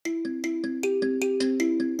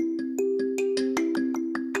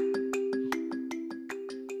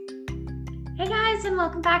and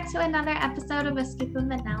welcome back to another episode of A Scoop of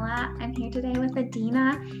Vanilla. I'm here today with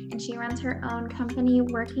Adina, and she runs her own company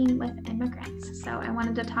working with immigrants. So I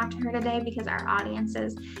wanted to talk to her today because our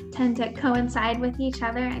audiences tend to coincide with each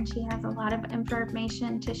other, and she has a lot of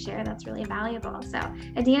information to share that's really valuable. So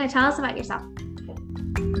Adina, tell us about yourself.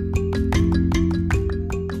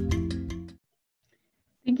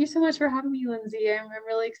 Thank you so much for having me, Lindsey. I'm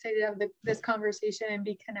really excited to have this conversation and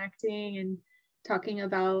be connecting and talking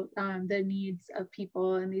about the needs of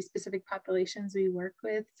people and these specific populations we work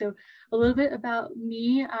with. So a little bit about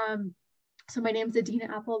me. So my name is Adina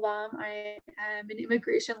Appelbaum. I am an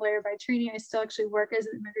immigration lawyer by training. I still actually work as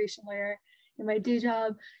an immigration lawyer in my day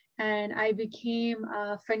job. And I became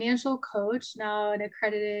a financial coach, now an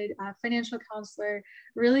accredited financial counselor,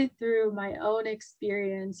 really through my own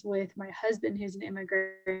experience with my husband, who's an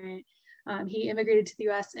immigrant. He immigrated to the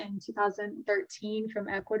US in 2013 from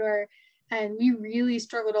Ecuador. And we really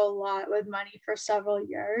struggled a lot with money for several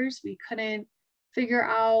years. We couldn't figure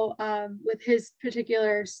out with his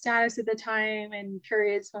particular status at the time and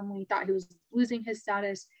periods when we thought he was losing his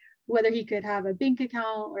status, whether he could have a bank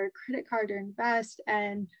account or a credit card to invest.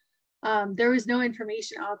 And there was no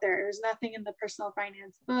information out there. There's nothing in the personal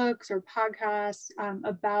finance books or podcasts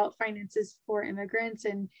about finances for immigrants.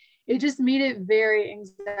 And it just made it very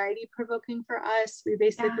anxiety provoking for us. We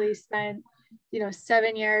basically spent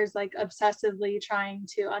 7 years like obsessively trying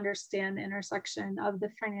to understand the intersection of the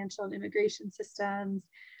financial and immigration systems.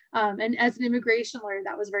 And as an immigration lawyer,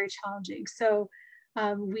 that was very challenging. So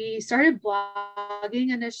we started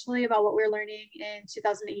blogging initially about what we were learning in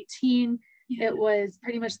 2018. It was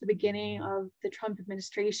pretty much the beginning of the Trump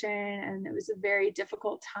administration, and it was a very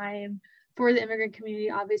difficult time for the immigrant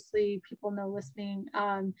community. Obviously, people know listening.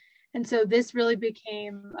 And so this really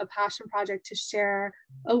became a passion project to share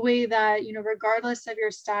a way that, regardless of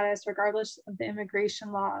your status, regardless of the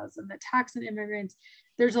immigration laws and the tax on immigrants,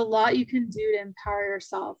 there's a lot you can do to empower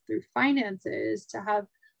yourself through finances to have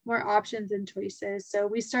more options and choices. So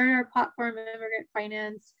we started our platform, Immigrant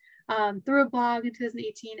Finance, through a blog in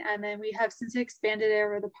 2018, and then we have since expanded it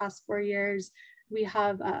over the past 4 years. We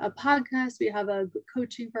have a podcast, we have a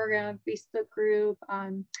coaching program, Facebook group,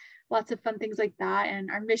 lots of fun things like that. And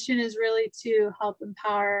our mission is really to help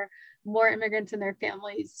empower more immigrants and their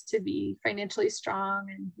families to be financially strong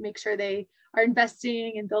and make sure they are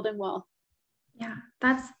investing and building wealth. Yeah,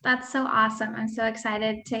 that's so awesome. I'm so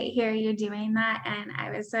excited to hear you doing that. And I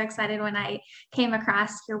was so excited when I came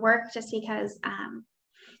across your work just because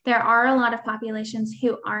there are a lot of populations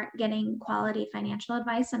who aren't getting quality financial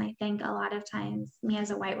advice. And I think a lot of times, me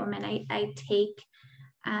as a white woman, I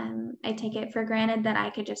take it for granted that I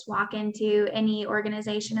could just walk into any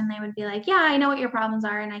organization and they would be like, yeah, I know what your problems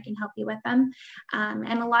are and I can help you with them.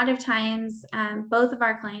 And a lot of times, both of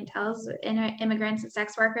our clientele, immigrants and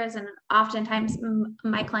sex workers, and oftentimes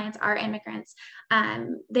my clients are immigrants,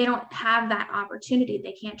 they don't have that opportunity.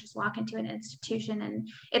 They can't just walk into an institution, and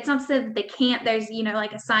it's not that they can't, there's,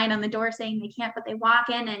 like a sign on the door saying they can't, but they walk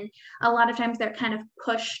in and a lot of times they're kind of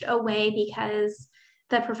pushed away because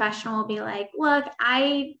the professional will be like, look,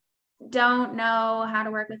 I don't know how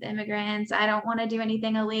to work with immigrants. I don't want to do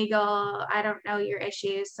anything illegal. I don't know your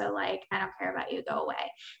issues. So I don't care about you, go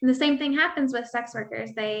away. And the same thing happens with sex workers.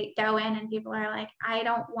 They go in and people are like, I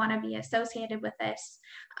don't want to be associated with this.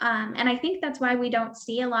 And I think that's why we don't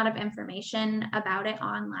see a lot of information about it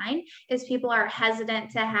online, is people are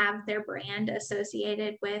hesitant to have their brand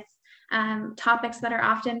associated with topics that are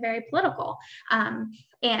often very political.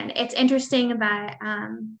 And it's interesting that,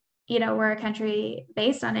 we're a country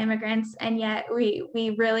based on immigrants, and yet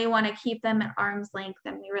we really want to keep them at arm's length,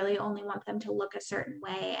 and we really only want them to look a certain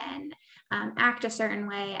way and act a certain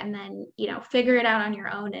way, and then, figure it out on your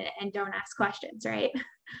own and don't ask questions, right?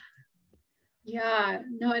 Yeah,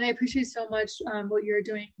 no, and I appreciate so much what you're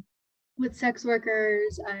doing with sex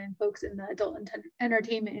workers and folks in the adult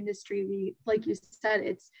entertainment industry. Like you said,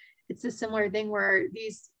 it's a similar thing where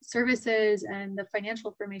these services and the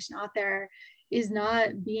financial information out there is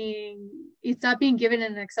not being given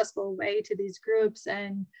in an accessible way to these groups.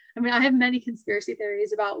 And I mean, I have many conspiracy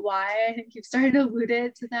theories about why. I think you've started to allude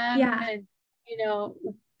it to them. Yeah. And,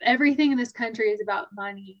 everything in this country is about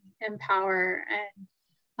money and power.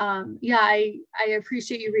 And I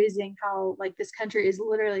appreciate you raising how this country is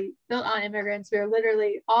literally built on immigrants. We are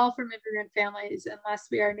literally all from immigrant families, unless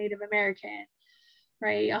we are Native American.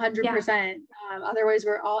 Right, 100%. Otherwise,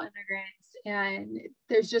 we're all immigrants, and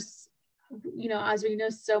there's just, as we know,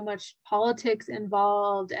 so much politics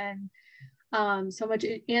involved, and so much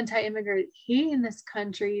anti-immigrant hate in this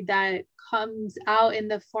country that comes out in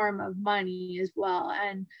the form of money as well.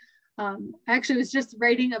 And I actually was just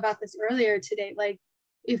writing about this earlier today.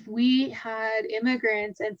 if we had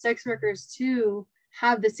immigrants and sex workers too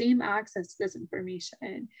have the same access to this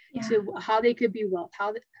information, to how they could be wealth,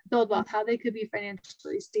 build wealth, how they could be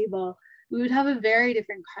financially stable, we would have a very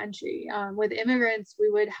different country. With immigrants, we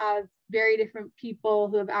would have very different people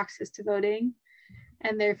who have access to voting,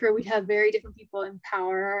 and therefore we have very different people in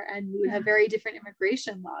power, and we would have very different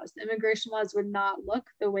immigration laws. The immigration laws would not look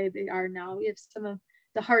the way they are now. We have some of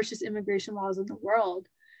the harshest immigration laws in the world.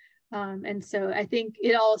 And so I think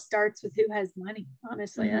it all starts with who has money,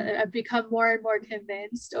 honestly. I've become more and more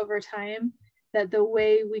convinced over time that the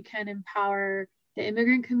way we can empower the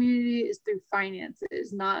immigrant community is through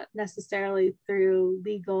finances, not necessarily through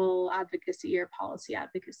legal advocacy or policy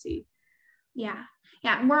advocacy. Yeah.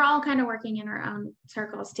 We're all kind of working in our own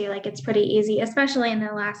circles too. Like, it's pretty easy, especially in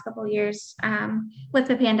the last couple of years with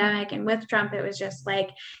the pandemic and with Trump. It was just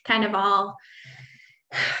like kind of all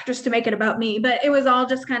just to make it about me, but it was all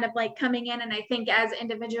just kind of like coming in. And I think as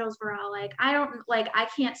individuals, we're all like, I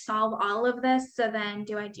can't solve all of this. So then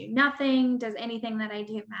do I do nothing? Does anything that I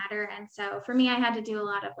do matter? And so for me, I had to do a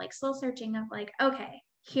lot of like soul searching of like, okay,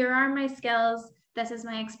 here are my skills. This is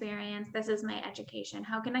my experience. This is my education.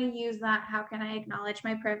 How can I use that? How can I acknowledge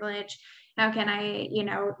my privilege? How can I,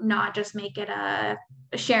 not just make it a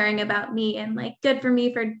sharing about me and like good for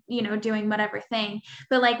me for, doing whatever thing,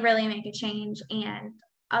 but like really make a change. And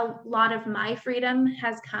a lot of my freedom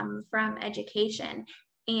has come from education.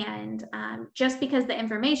 And just because the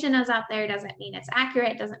information is out there doesn't mean it's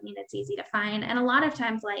accurate, doesn't mean it's easy to find. And a lot of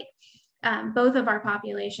times, like both of our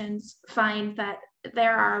populations find that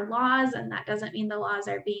there are laws, and that doesn't mean the laws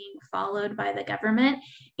are being followed by the government.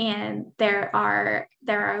 And there are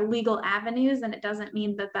legal avenues, and it doesn't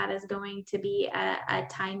mean that that is going to be a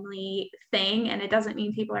timely thing, and it doesn't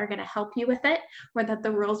mean people are going to help you with it or that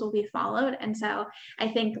the rules will be followed. And so I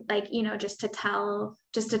think, like, just to tell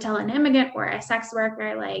an immigrant or a sex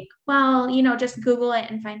worker, like, well, just Google it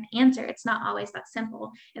and find the answer. It's not always that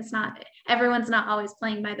simple. Everyone's not always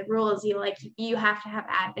playing by the rules. You have to have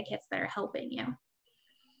advocates that are helping you.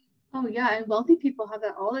 Oh yeah, and wealthy people have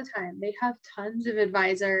that all the time. They have tons of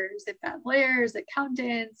advisors. They've got lawyers,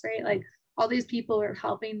 accountants, right? Like, all these people are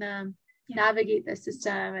helping them navigate the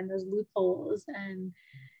system and those loopholes. And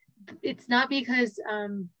it's not because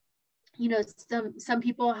some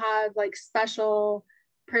people have like special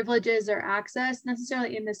privileges or access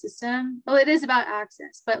necessarily in the system. Well, it is about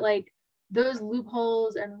access, but like those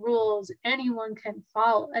loopholes and rules, anyone can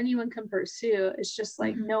follow, anyone can pursue. It's just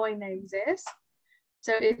like knowing they exist.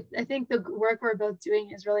 So I think the work we're both doing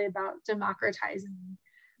is really about democratizing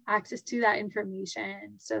access to that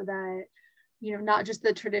information, so that, not just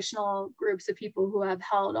the traditional groups of people who have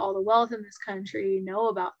held all the wealth in this country know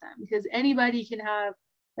about them, because anybody can have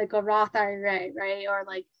like a Roth IRA, right? Or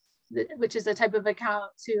like, which is a type of account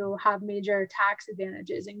to have major tax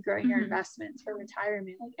advantages in growing your investments for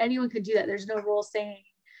retirement. Like, anyone could do that. There's no rule saying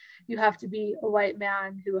you have to be a white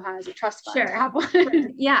man who has a trust fund to have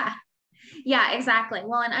one. Yeah, exactly.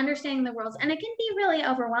 Well, and understanding the rules, and it can be really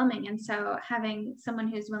overwhelming. And so having someone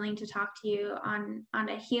who's willing to talk to you on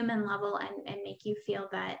a human level and make you feel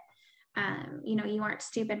that, you aren't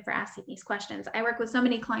stupid for asking these questions. I work with so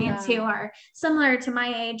many clients who are similar to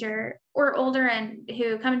my age or older, and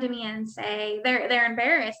who come to me and say they're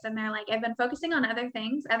embarrassed, and they're like, I've been focusing on other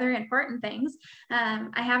things, other important things.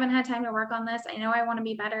 I haven't had time to work on this. I know I want to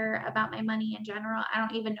be better about my money in general. I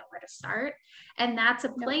don't even know where to start. And that's a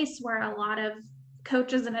place where a lot of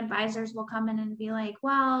coaches and advisors will come in and be like,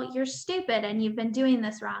 well, you're stupid and you've been doing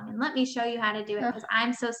this wrong, and let me show you how to do it because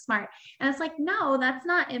I'm so smart. And it's like, no, that's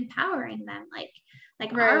not empowering them. Like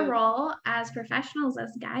our role as professionals,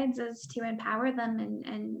 as guides, is to empower them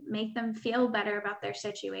and make them feel better about their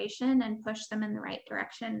situation and push them in the right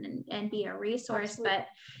direction and be a resource. But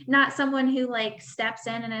not someone who like steps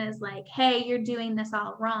in and is like, hey, you're doing this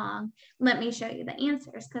all wrong, let me show you the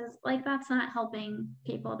answers, because like that's not helping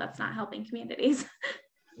people, that's not helping communities.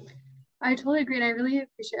 I totally agree. And I really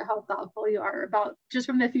appreciate how thoughtful you are about, just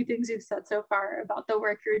from the few things you've said so far, about the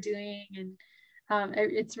work you're doing. And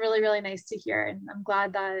it's really, really nice to hear. And I'm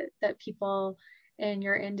glad that people in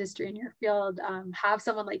your industry, in your field, have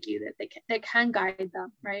someone like you that can guide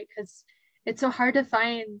them, right? Because it's so hard to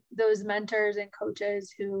find those mentors and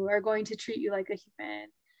coaches who are going to treat you like a human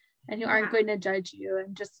and who aren't going to judge you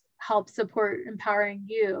and just help support empowering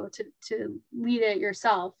you to lead it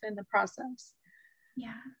yourself in the process.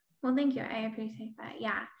 Yeah. Well, thank you. I appreciate that.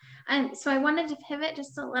 Yeah. And so I wanted to pivot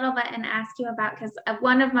just a little bit and ask you about, because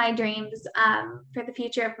one of my dreams for the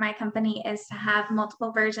future of my company is to have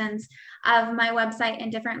multiple versions of my website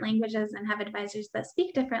in different languages and have advisors that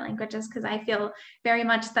speak different languages, because I feel very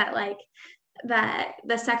much that like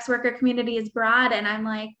the sex worker community is broad, and I'm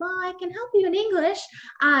like, well, I can help you in English.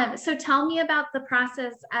 So tell me about the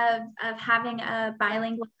process of having a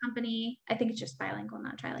bilingual company. I think it's just bilingual,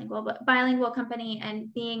 not trilingual, but bilingual company,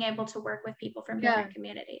 and being able to work with people from different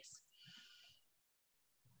communities.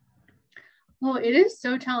 Oh, it is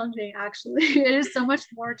so challenging, actually. It is so much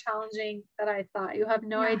more challenging than I thought. You have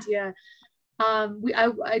no idea.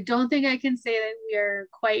 I don't think I can say that we are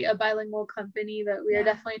quite a bilingual company, but we are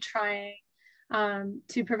definitely trying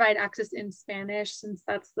to provide access in Spanish, since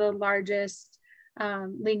that's the largest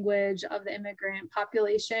language of the immigrant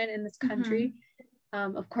population in this country.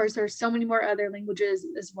 Of course, there's so many more other languages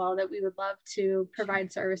as well that we would love to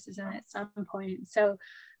provide services in at some point. So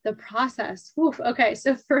the process, okay.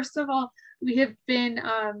 So first of all, we have been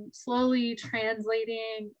slowly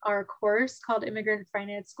translating our course called Immigrant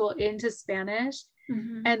Finance School into Spanish.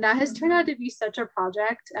 And that has turned out to be such a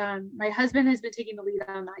project. My husband has been taking the lead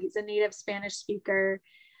on that. He's a native Spanish speaker,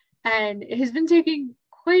 and it has been taking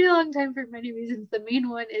quite a long time for many reasons. The main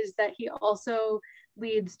one is that he also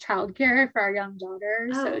leads childcare for our young daughter.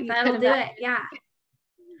 Oh, so that'll do it.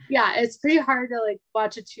 Yeah, it's pretty hard to like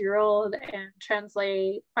watch a 2-year-old and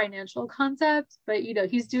translate financial concepts, but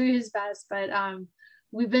he's doing his best. But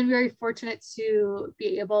we've been very fortunate to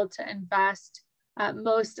be able to invest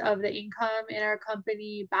most of the income in our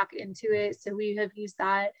company back into it. So we have used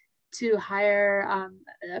that to hire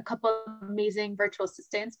a couple of amazing virtual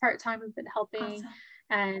assistants part-time who've been helping. Awesome.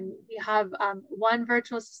 And we have one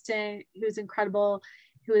virtual assistant who's incredible,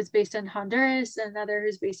 who is based in Honduras, and another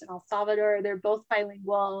who's based in El Salvador. They're both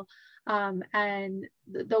bilingual. And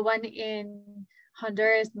the one in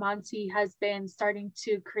Honduras, Monty, has been starting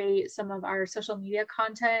to create some of our social media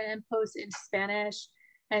content and posts in Spanish.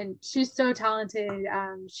 And she's so talented.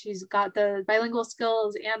 She's got the bilingual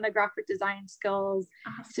skills and the graphic design skills.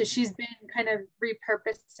 Awesome. So she's been kind of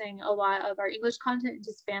repurposing a lot of our English content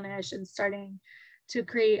into Spanish and starting to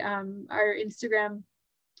create our Instagram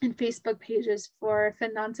and Facebook pages for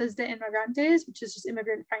Finanzas de Inmigrantes, which is just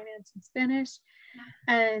immigrant finance in Spanish.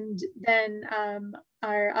 And then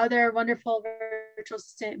our other wonderful virtual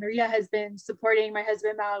assistant, Maria, has been supporting my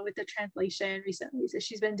husband Mal with the translation recently. So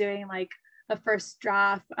she's been doing like a first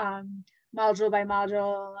draft module by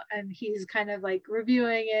module, and he's kind of like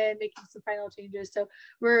reviewing it, making some final changes. So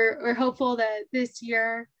we're hopeful that this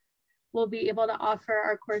year we'll be able to offer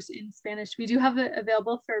our course in Spanish. We do have it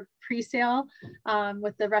available for pre-sale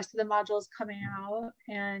with the rest of the modules coming out.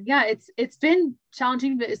 And yeah, it's been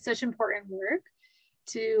challenging, but it's such important work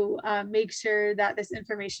to make sure that this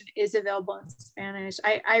information is available in Spanish.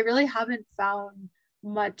 I really haven't found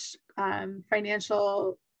much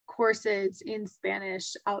financial courses in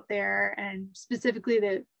Spanish out there, and specifically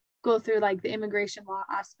that go through like the immigration law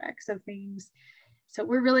aspects of things. So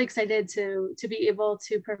we're really excited to be able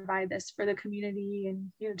to provide this for the community,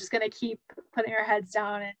 and just going to keep putting our heads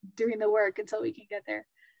down and doing the work until we can get there.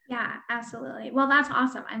 Yeah, absolutely. Well, that's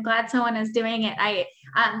awesome. I'm glad someone is doing it.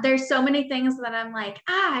 There's so many things that I'm like,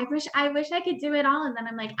 I wish I could do it all. And then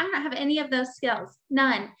I'm like, I don't have any of those skills.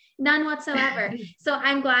 None whatsoever. So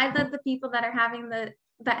I'm glad that the people that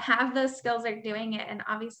have those skills are doing it. And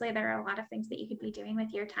obviously there are a lot of things that you could be doing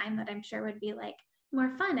with your time that I'm sure would be like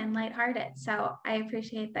more fun and lighthearted. So I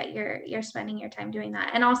appreciate that you're spending your time doing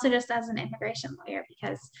that. And also just as an immigration lawyer,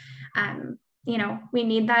 because, we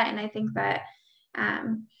need that. And I think that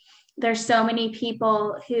there's so many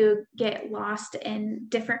people who get lost in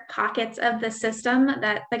different pockets of the system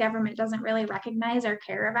that the government doesn't really recognize or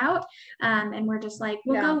care about. And we're just like,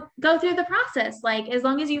 go through the process. Like, as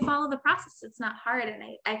long as you follow the process, it's not hard. And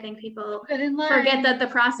I think people forget that the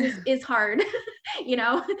process is hard.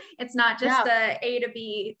 It's not just a to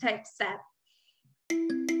B type step.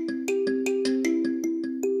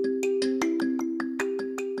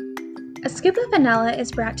 A Scoop of Vanilla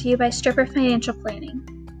is brought to you by Stripper Financial Planning.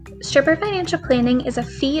 Stripper Financial Planning is a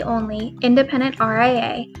fee-only, independent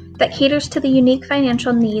RIA that caters to the unique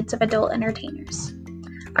financial needs of adult entertainers.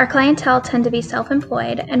 Our clientele tend to be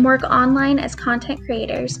self-employed and work online as content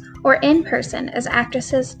creators or in person as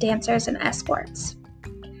actresses, dancers, and escorts.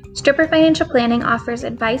 Stripper Financial Planning offers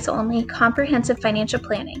advice-only, comprehensive financial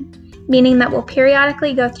planning, meaning that we'll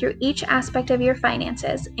periodically go through each aspect of your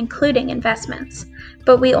finances, including investments,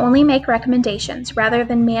 but we only make recommendations rather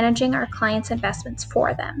than managing our clients' investments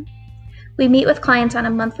for them. We meet with clients on a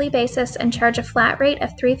monthly basis and charge a flat rate of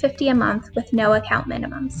 $350 a month with no account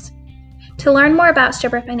minimums. To learn more about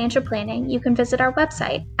Stripper Financial Planning, you can visit our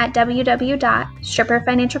website at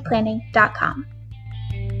www.stripperfinancialplanning.com.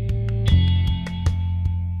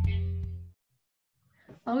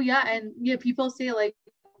 Oh yeah, and people say like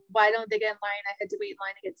why don't they get in line? I had to wait in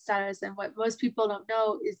line to get status. And what most people don't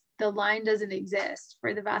know is the line doesn't exist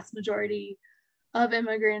for the vast majority of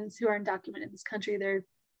immigrants who are undocumented in this country. There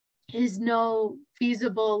is no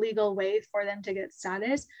feasible legal way for them to get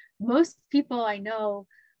status. Most people I know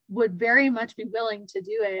would very much be willing to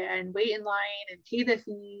do it and wait in line and pay the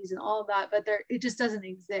fees and all of that, but it just doesn't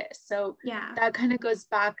exist. So Yeah. that kind of goes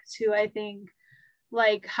back to, I think,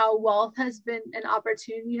 like how wealth has been, an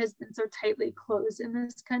opportunity has been so tightly closed in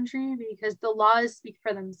this country, because the laws speak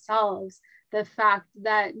for themselves. The fact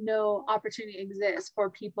that no opportunity exists for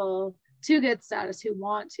people to get status who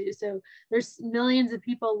want to. So there's millions of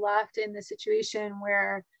people left in the situation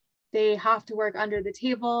where they have to work under the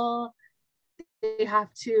table. They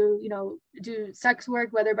have to, you know, do sex work,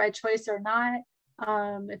 whether by choice or not.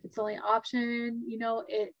 If it's only an option, you know,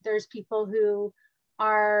 there's people who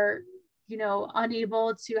are, you know,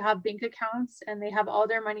 unable to have bank accounts and they have all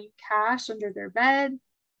their money cash under their bed,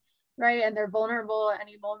 right? And they're vulnerable at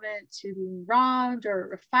any moment to being robbed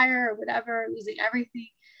or a fire or whatever, losing everything.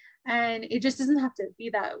 And it just doesn't have to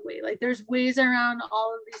be that way. Like, there's ways around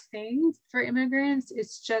all of these things for immigrants.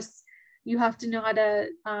 It's just, you have to know how to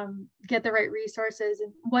get the right resources.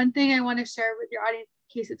 And one thing I want to share with your audience,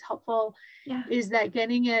 in case it's helpful, is that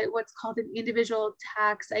getting what's called an individual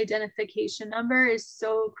tax identification number is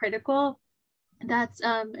so critical. That's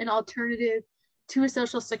an alternative to a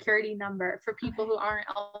social security number for people who aren't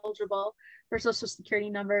eligible for social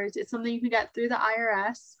security numbers. It's something you can get through the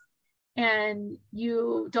IRS, and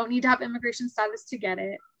you don't need to have immigration status to get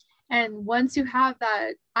it. And once you have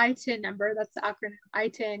that ITIN number, that's the acronym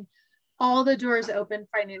ITIN, all the doors open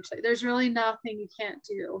financially. There's really nothing you can't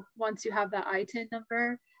do once you have that ITIN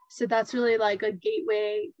number. So that's really like a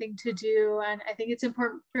gateway thing to do. And I think it's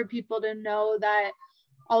important for people to know that,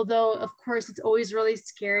 although of course it's always really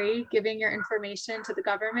scary giving your information to the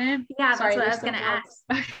government. Yeah, Sorry, that's what I was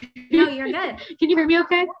gonna ask. No, you're good. Can you hear me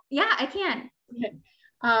okay? Yeah, I can. Okay.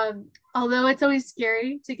 Although it's always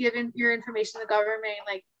scary to give your information to the government,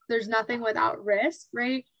 like, there's nothing without risk,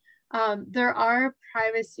 right? There are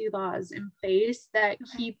privacy laws in place that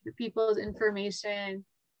keep people's information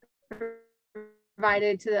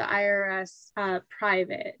provided to the IRS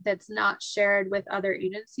private, that's not shared with other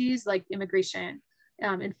agencies like immigration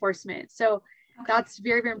enforcement. So that's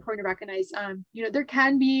very, very important to recognize. You know, there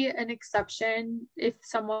can be an exception if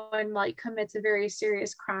someone like commits a very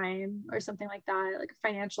serious crime or something like that, like a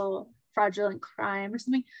financial fraudulent crime or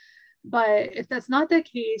something. But if that's not the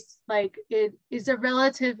case, like, it is a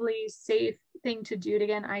relatively safe thing to do to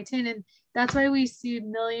get an ITIN. And that's why we see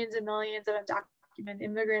millions and millions of undocumented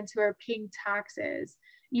immigrants who are paying taxes,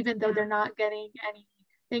 even though they're not getting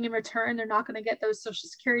anything in return. They're not going to get those social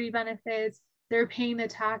security benefits. They're paying the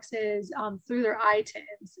taxes through their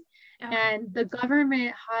ITINs. And the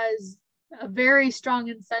government has a very strong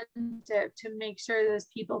incentive to make sure those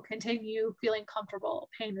people continue feeling comfortable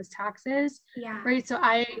paying those taxes. Right. So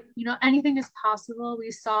you know, anything is possible. We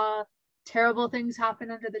saw terrible things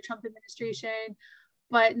happen under the Trump administration,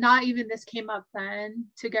 but not even this came up then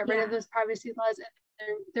to get rid of those privacy laws.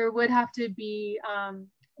 And there would have to be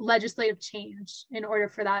legislative change in order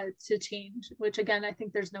for that to change, which again, I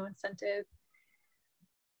think there's no incentive.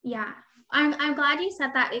 Yeah, I'm glad you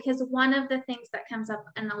said that, because one of the things that comes up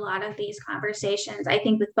in a lot of these conversations, I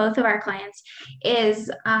think with both of our clients, is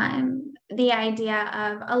the idea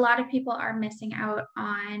of a lot of people are missing out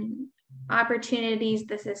on opportunities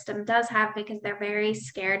the system does have because they're very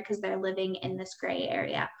scared because they're living in this gray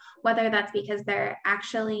area, whether that's because they're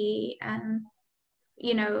actually,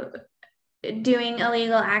 you know, doing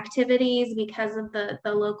illegal activities because of the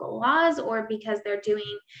local laws, or because they're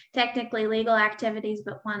doing technically legal activities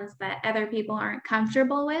but ones that other people aren't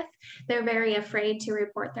comfortable with. They're very afraid to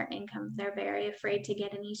report their income. They're very afraid to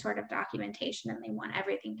get any sort of documentation, and they want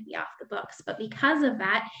everything to be off the books. But because of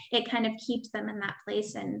that, it kind of keeps them in that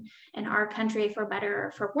place. And our country, for better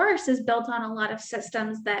or for worse, is built on a lot of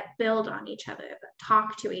systems that build on each other, that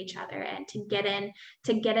talk to each other, and to get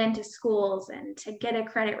into schools and to get a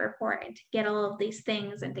credit report and to get all of these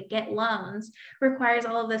things and to get loans requires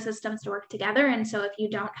all of the systems to work together. And so if you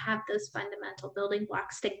don't have those fundamental building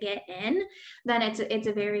blocks to get in, then it's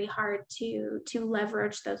very hard to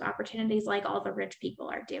leverage those opportunities like all the rich people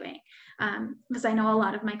are doing. Because I know a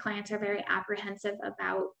lot of my clients are very apprehensive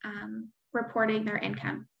about reporting their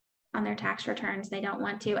income on their tax returns. They don't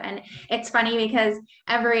want to. And it's funny because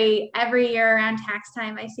every year around tax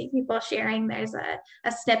time, I see people sharing there's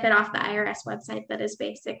a snippet off the IRS website that is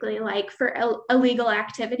basically like, for illegal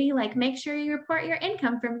activity, like, make sure you report your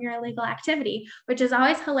income from your illegal activity, which is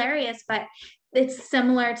always hilarious. But it's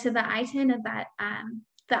similar to the ITIN, of that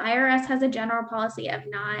the IRS has a general policy of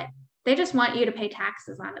not they just want you to pay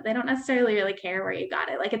taxes on it. They don't necessarily really care where you got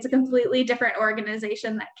it. Like, it's a completely different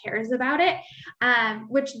organization that cares about it,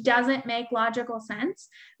 which doesn't make logical sense.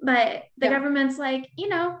 But the government's like, you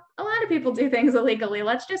know, a lot of people do things illegally.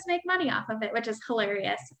 Let's just make money off of it, which is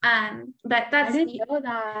hilarious. But that's, I didn't know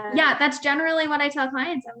that. Yeah, that's generally what I tell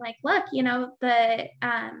clients. I'm like, look, you know,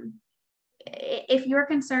 if you're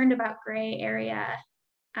concerned about gray area,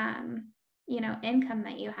 you know, income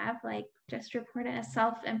that you have, like, just report it as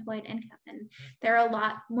self-employed income, and they're a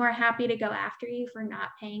lot more happy to go after you for not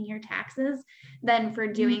paying your taxes than for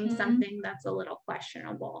doing something that's a little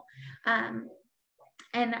questionable.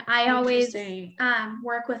 And I always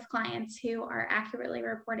work with clients who are accurately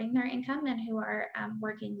reporting their income and who are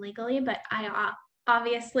working legally, but I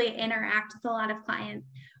obviously interact with a lot of clients,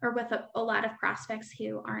 or with a lot of prospects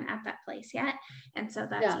who aren't at that place yet. And so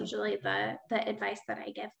that's usually the advice that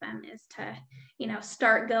I give them, is to, you know,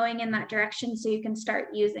 start going in that direction so you can start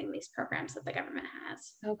using these programs that the government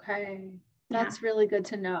has. Okay. That's really good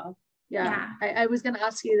to know. I was going to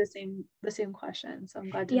ask you the same question. So I'm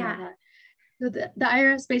glad to know that. So the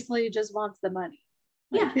IRS basically just wants the money.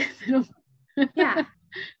 Like,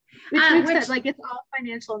 Which makes sense. Like, it's all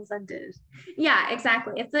financial incentives. Yeah,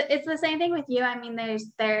 exactly. It's the same thing with you. I mean,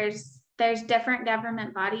 there's different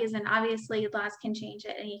government bodies, and obviously laws can change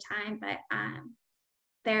at any time, but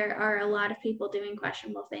there are a lot of people doing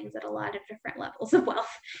questionable things at a lot of different levels of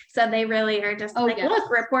wealth. So they really are just look,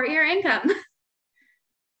 report your income.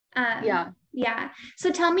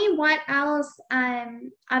 So tell me what else.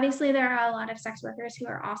 Obviously there are a lot of sex workers who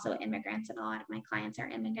are also immigrants, and a lot of my clients are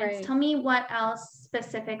immigrants. Tell me what else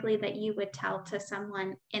specifically that you would tell to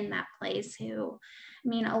someone in that place who, I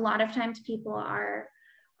mean, a lot of times people are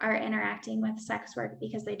interacting with sex work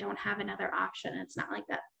because they don't have another option. It's not like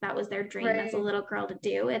that was their dream as a little girl to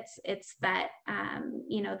do. It's that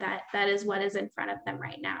you know, that is what is in front of them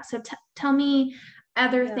right now. So tell me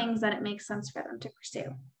other things that it makes sense for them to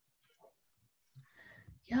pursue.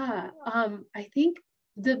 I think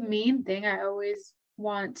the main thing I always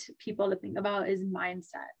want people to think about is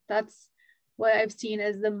mindset. That's what I've seen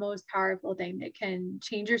as the most powerful thing that can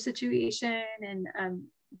change your situation and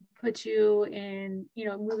put you in, you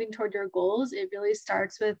know, moving toward your goals. It really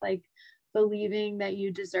starts with like believing that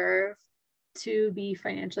you deserve to be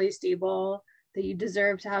financially stable, that you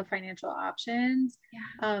deserve to have financial options.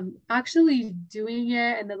 Actually doing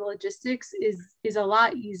it and the logistics is a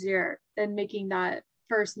lot easier than making that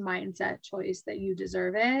first mindset choice that you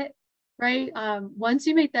deserve it, right? Once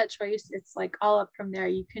you make that choice, it's like all up from there.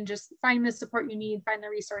 You can just find the support you need, find the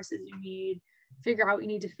resources you need, figure out what you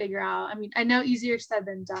need to figure out. I mean, I know easier said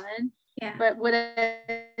than done, but what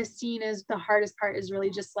I've seen is the hardest part is really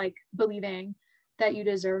just like believing that you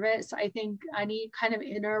deserve it. So I think any kind of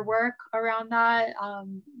inner work around that,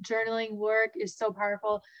 journaling work is so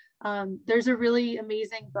powerful. There's a really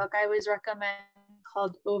amazing book I always recommend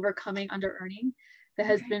called Overcoming Under-Earning that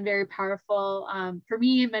has been very powerful for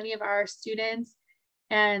me and many of our students.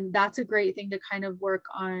 And that's a great thing to kind of work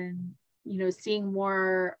on, you know, seeing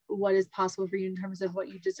more what is possible for you in terms of what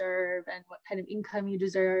you deserve and what kind of income you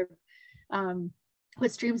deserve,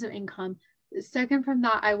 what streams of income. Second from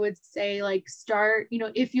that, I would say like start, you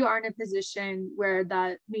know, if you are in a position where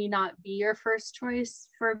that may not be your first choice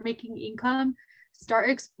for making income, start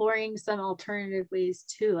exploring some alternative ways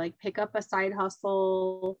too, like pick up a side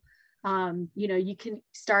hustle. You know, you can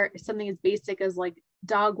start something as basic as like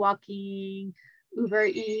dog walking, Uber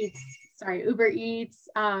Eats.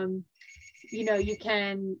 You know, you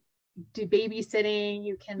can do babysitting,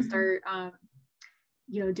 you can start,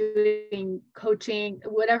 you know, doing coaching,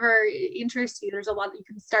 whatever interests you. There's a lot that you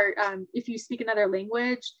can start. If you speak another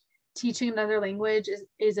language, teaching another language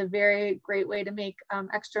is a very great way to make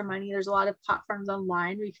extra money. There's a lot of platforms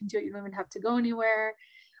online where you can do it. You don't even have to go anywhere.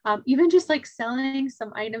 Even just like selling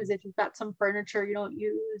some items, if you've got some furniture you don't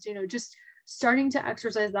use, you know, just starting to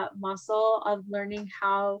exercise that muscle of learning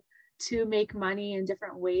how to make money in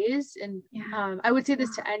different ways. And I would say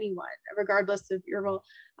this to anyone, regardless of your role.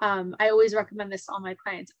 I always recommend this to all my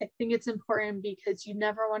clients. I think it's important because you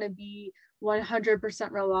never want to be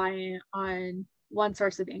 100% reliant on one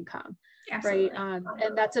source of income. Absolutely. Right.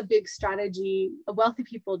 And that's a big strategy wealthy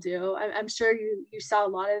people do. I'm sure you saw a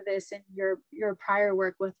lot of this in your prior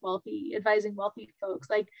work with advising wealthy folks.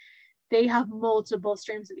 Like, they have multiple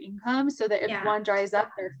streams of income so that if one dries up,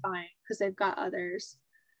 they're fine because they've got others.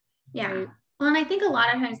 Right? Well, and I think a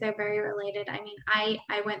lot of times they're very related. I mean,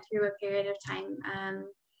 I went through a period of time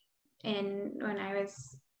when I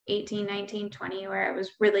was 18, 19, 20, where I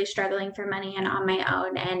was really struggling for money and on my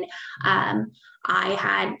own. And I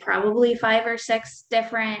had probably 5 or 6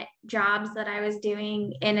 different jobs that I was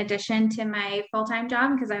doing in addition to my full-time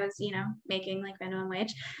job, because I was, making like minimum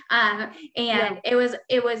wage. And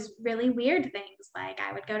it was really weird things. Like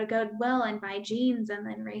I would go to Goodwill and buy jeans and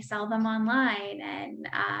then resell them online. And,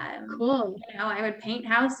 Cool. I would paint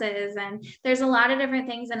houses, and there's a lot of different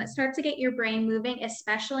things, and it starts to get your brain moving,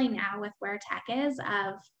 especially now with where tech is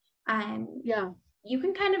you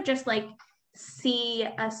can kind of just like see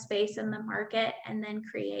a space in the market and then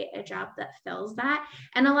create a job that fills that.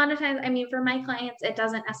 And a lot of times, I mean, for my clients, it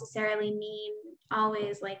doesn't necessarily mean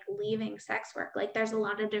always like leaving sex work. Like there's a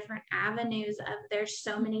lot of different avenues there's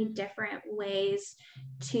so many different ways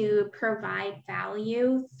to provide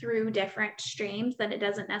value through different streams, that it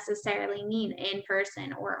doesn't necessarily mean in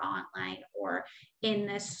person or online or in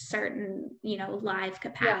this certain, live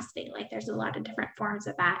capacity. Like there's a lot of different forms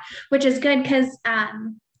of that, which is good because,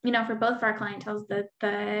 for both of our clientele,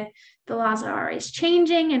 the laws are always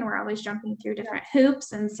changing and we're always jumping through different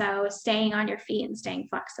hoops. And so staying on your feet and staying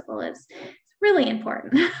flexible is really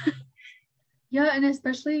important. Yeah, and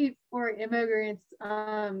especially for immigrants,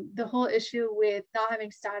 the whole issue with not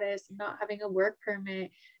having status, not having a work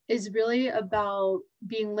permit is really about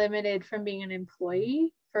being limited from being an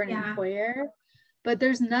employee for an employer. But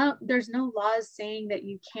there's no laws saying that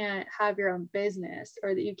you can't have your own business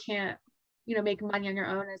or that you can't, make money on your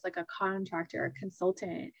own as like a contractor or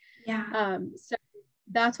consultant. So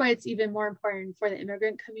that's why it's even more important for the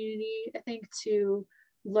immigrant community, I think, to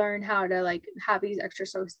learn how to like have these extra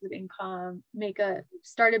sources of income,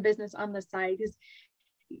 start a business on the side, because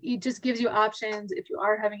it just gives you options if you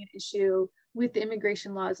are having an issue with the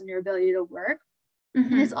immigration laws and your ability to work.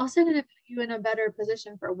 And it's also going to put you in a better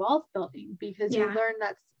position for wealth building, because you learn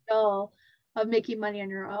that skill of making money on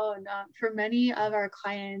your own. For many of our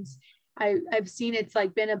clients, I've seen it's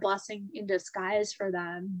like been a blessing in disguise for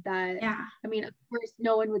them that, I mean, of course,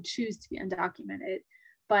 no one would choose to be undocumented,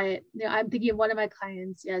 but I'm thinking of one of my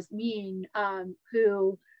clients, Yasmin,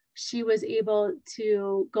 who she was able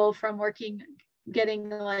to go from getting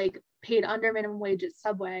like paid under minimum wage at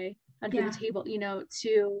Subway under the table,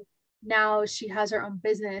 to now she has her own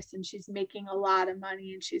business and she's making a lot of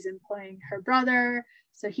money, and she's employing her brother.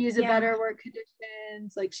 So he has a better work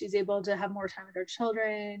conditions. Like she's able to have more time with her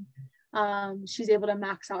children. She's able to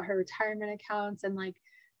max out her retirement accounts, and like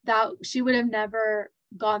that, she would have never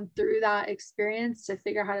gone through that experience to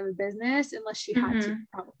figure out how to have a business unless she had to,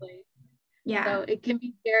 probably. So it can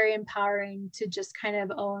be very empowering to just kind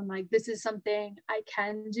of own, like, this is something I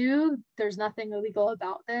can do. There's nothing illegal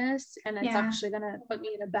about this, and it's actually going to put me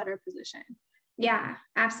in a better position. Yeah,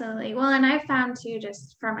 absolutely. Well, and I found too,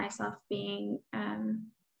 just for myself being,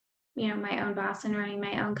 my own boss and running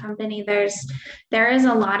my own company, there is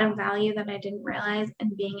a lot of value that I didn't realize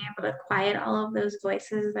in being able to quiet all of those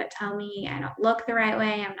voices that tell me I don't look the right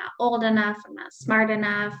way, I'm not old enough, I'm not smart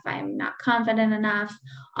enough, I'm not confident enough,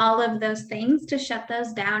 all of those things, to shut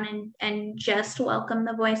those down and just welcome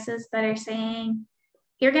the voices that are saying,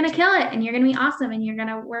 you're going to kill it and you're going to be awesome and you're going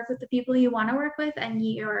to work with the people you want to work with, and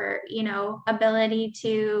your, ability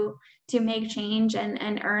to make change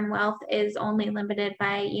and earn wealth is only limited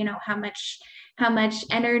by, how much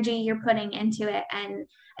energy you're putting into it, and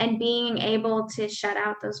being able to shut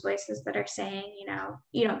out those voices that are saying,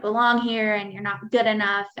 you don't belong here and you're not good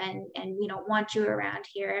enough and we don't want you around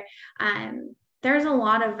here. There's a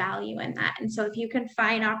lot of value in that. And so if you can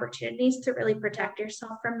find opportunities to really protect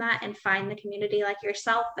yourself from that and find the community like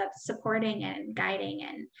yourself that's supporting and guiding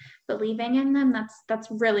and believing in them, that's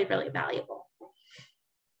really, really valuable.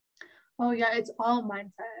 Oh yeah, it's all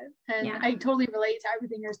mindset. And I totally relate to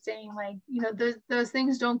everything you're saying. Like, those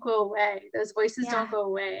things don't go away. Those voices don't go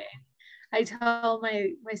away. I tell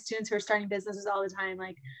my students who are starting businesses all the time,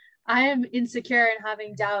 like, I am insecure and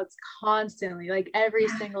having doubts constantly, like every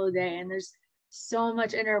single day. And there's so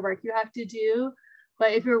much inner work you have to do,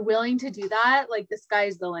 but if you're willing to do that, like, the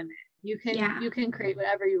sky's the limit. You can create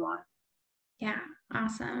whatever you want.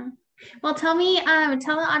 Awesome. Well, tell the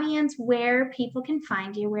audience where people can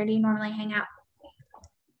find you. Where do you normally hang out?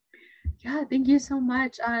 Thank you so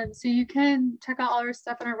much. So you can check out all our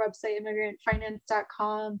stuff on our website,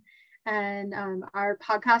 immigrantfinance.com, and our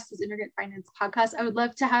podcast is Immigrant Finance Podcast. I would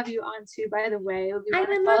love to have you on too, by the way. It would be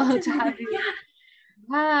wonderful to have you.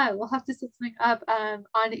 We'll have to set something up.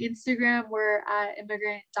 On Instagram, we're at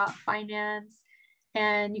immigrant.finance.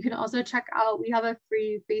 And you can also check out, we have a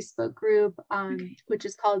free Facebook group, which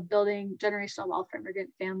is called Building Generational Wealth for Immigrant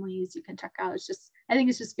Families. You can check out, I think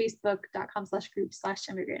it's just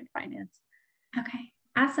facebook.com/group/immigrant finance. Okay,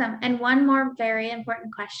 awesome. And one more very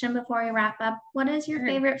important question before we wrap up. What is your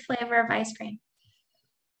favorite flavor of ice cream?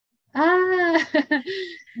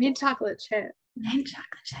 Mint chocolate chip. Mint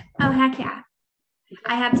chocolate chip. Oh, heck yeah.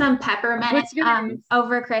 I had some peppermint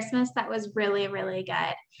over Christmas that was really, really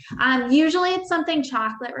good. Usually it's something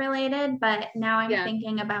chocolate related, but now I'm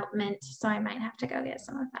thinking about mint, so I might have to go get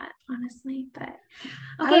some of that, honestly. But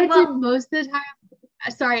okay, well, most of the time,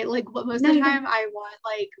 sorry, like most of the time I want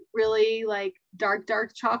like really like dark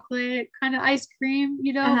chocolate kind of ice cream,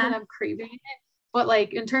 you know, when I'm craving it. But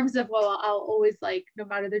like in terms of, well, I'll always like, no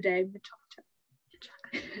matter the day, chocolate.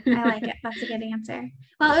 I like it. That's a good answer.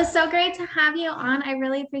 Well, it was so great to have you on. I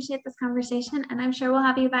really appreciate this conversation, and I'm sure we'll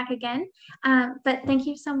have you back again. But thank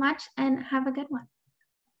you so much, and have a good one.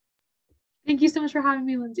 Thank you so much for having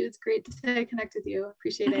me, Lindsey. It's great to connect with you.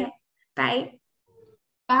 Appreciate it. Bye.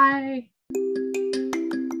 Bye.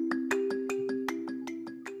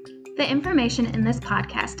 The information in this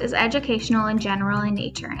podcast is educational and general in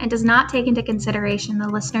nature and does not take into consideration the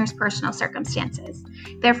listener's personal circumstances.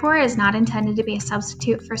 Therefore, it is not intended to be a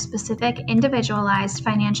substitute for specific, individualized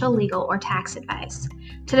financial, legal, or tax advice.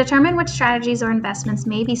 To determine which strategies or investments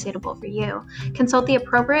may be suitable for you, consult the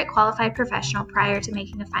appropriate qualified professional prior to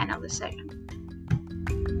making a final decision.